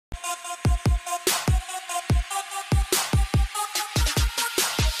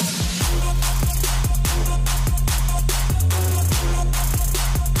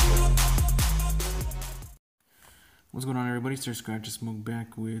everybody, Sir Scratch and Smoke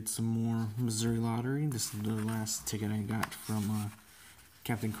back with some more Missouri Lottery. This is the last ticket I got from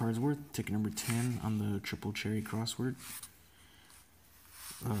Captain Cardsworth, ticket number 10 on the Triple Cherry Crossword.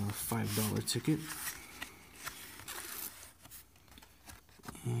 $5 ticket.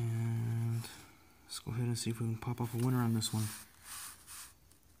 And let's go ahead and see if we can pop off a winner on this one.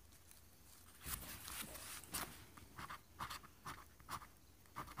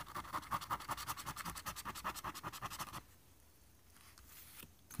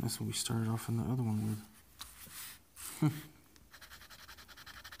 That's what we started off in the other one with.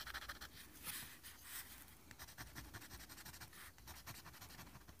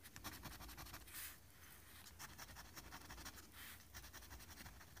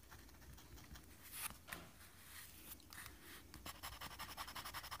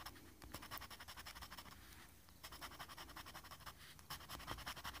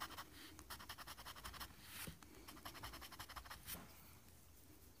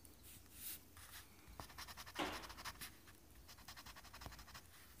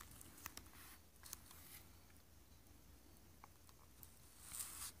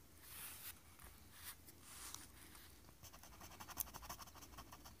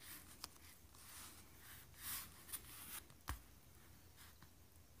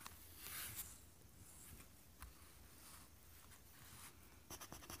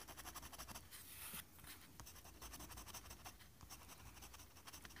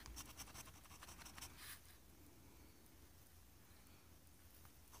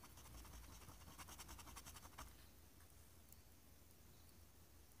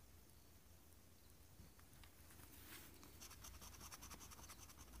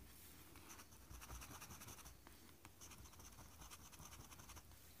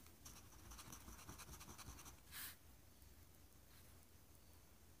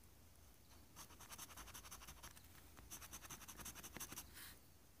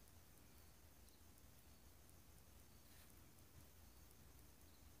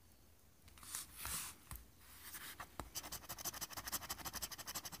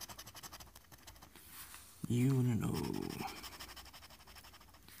 You and an O.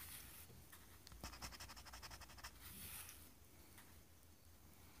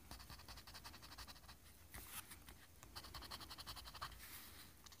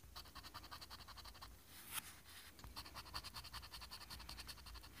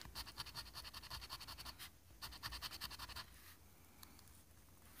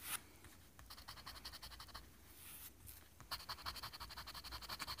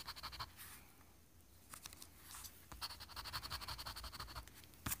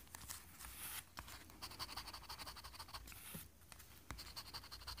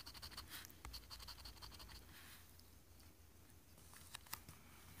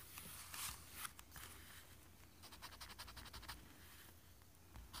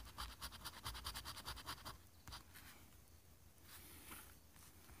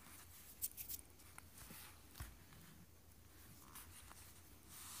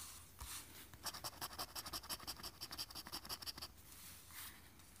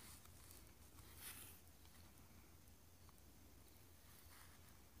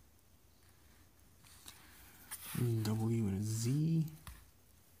 W and a Z.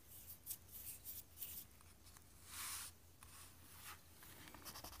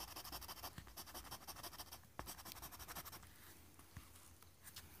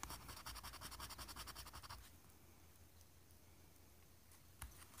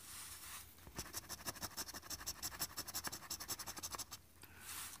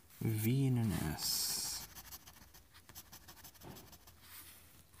 V and an S.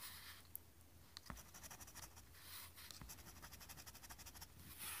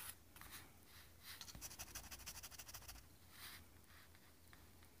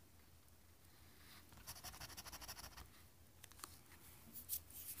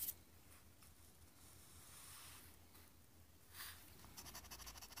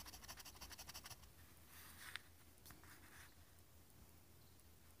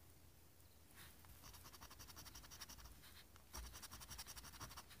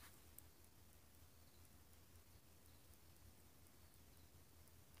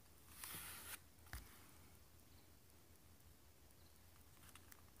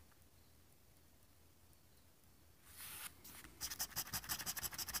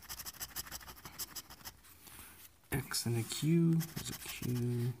 X and a Q. There's a Q.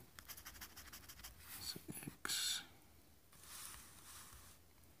 There's an X.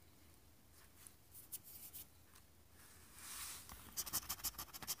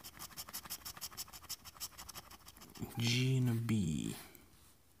 G and a B.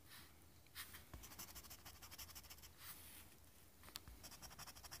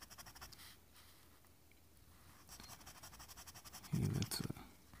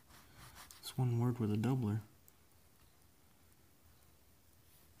 one word with a doubler.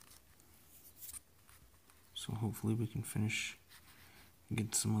 So hopefully we can finish and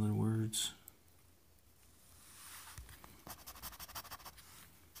get some other words.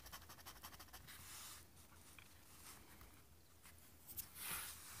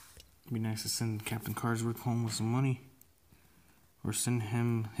 It'd be nice to send Captain Cardsworth home with some money. Or send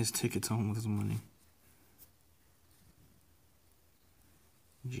him his tickets home with some money.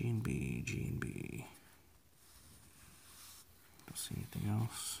 G&B, G&B. Don't see anything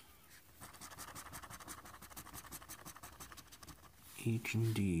else. H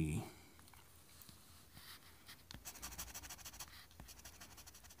and D.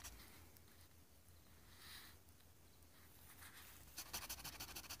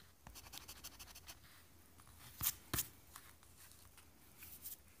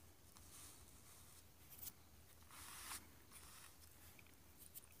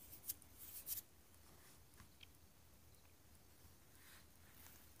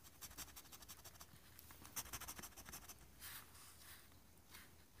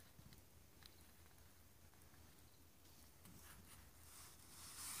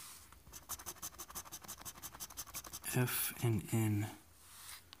 F and N.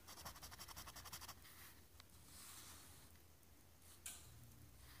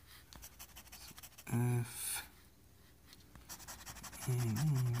 F and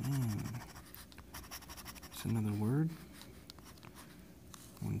N. It's another word.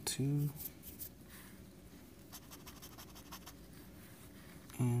 1, 2.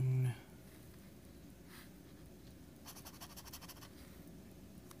 N.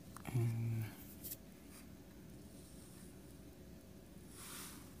 N.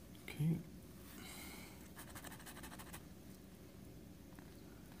 Okay.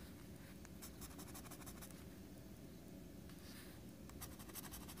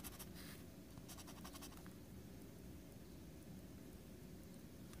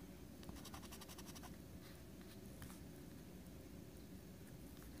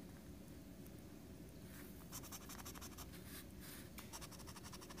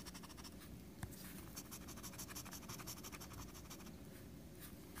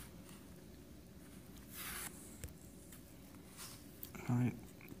 All right.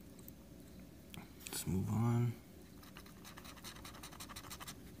 Let's move on.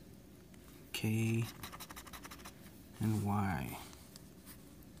 K and Y.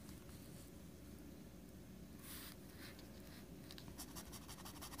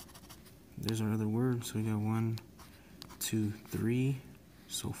 There's our other word. So we got 1, 2, 3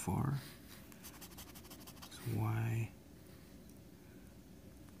 so far. So Y.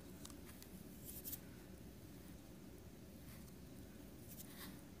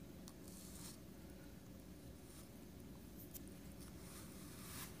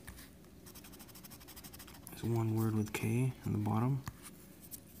 There's one word with K on the bottom.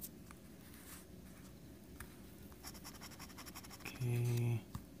 K.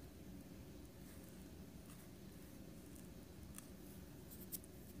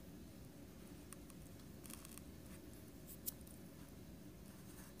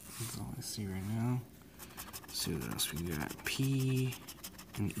 That's all I see right now. Let's see what else we got. P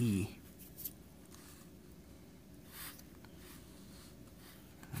and E.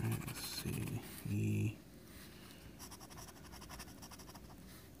 Alright, let's see. E.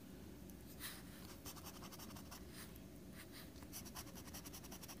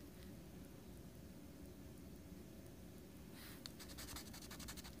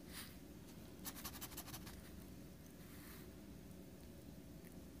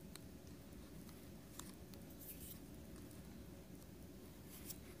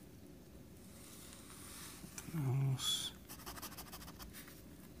 Else.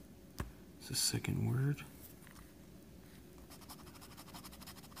 It's the second word.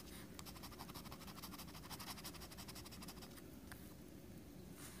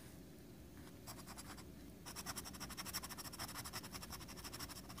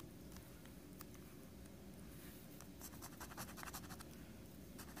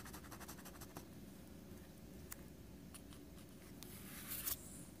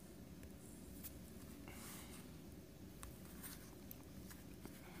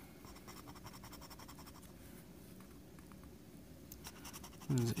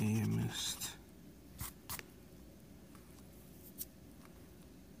 What is A I missed?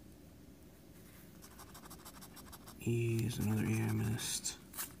 E is another A I missed.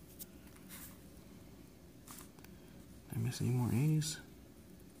 Did I miss any more A's?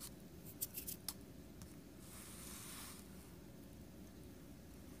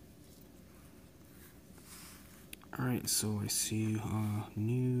 Alright, so I see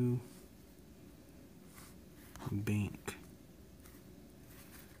new Bank.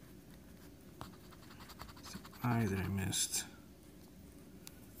 It's an I that I missed.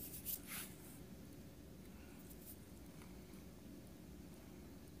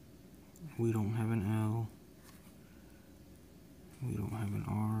 We don't have an L. We don't have an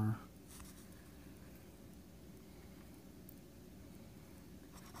R.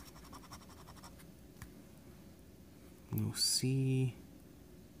 No C.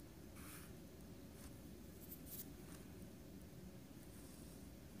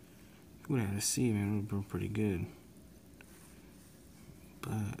 If we would have had a C, man, it would have been pretty good.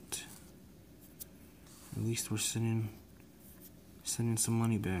 But at least we're sending some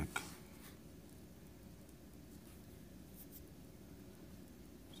money back.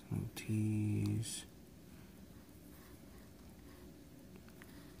 No T's.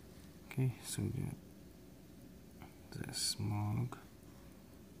 Okay, so we got the smog,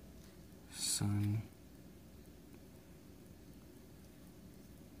 sun,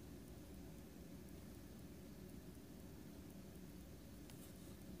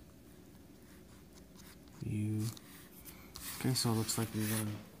 U. Okay, so it looks like we won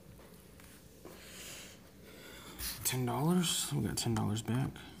 $10. We got $10 back.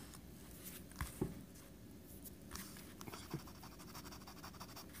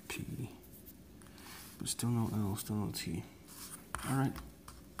 P. But still no L, still no T. Alright.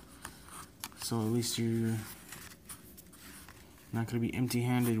 So at least you're not going to be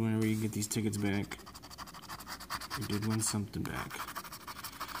empty-handed whenever you get these tickets back. You did win something back.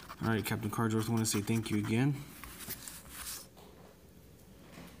 Alright, Captain Cardsworth, I want to say thank you again.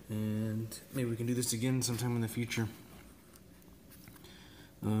 And maybe we can do this again sometime in the future.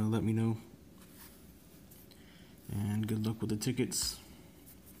 Let me know. And good luck with the tickets.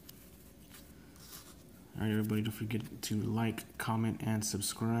 Alright, everybody, don't forget to like, comment, and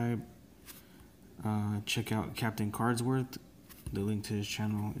subscribe. Check out Captain Cardsworth. The link to his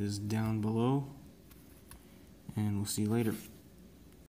channel is down below. And we'll see you later.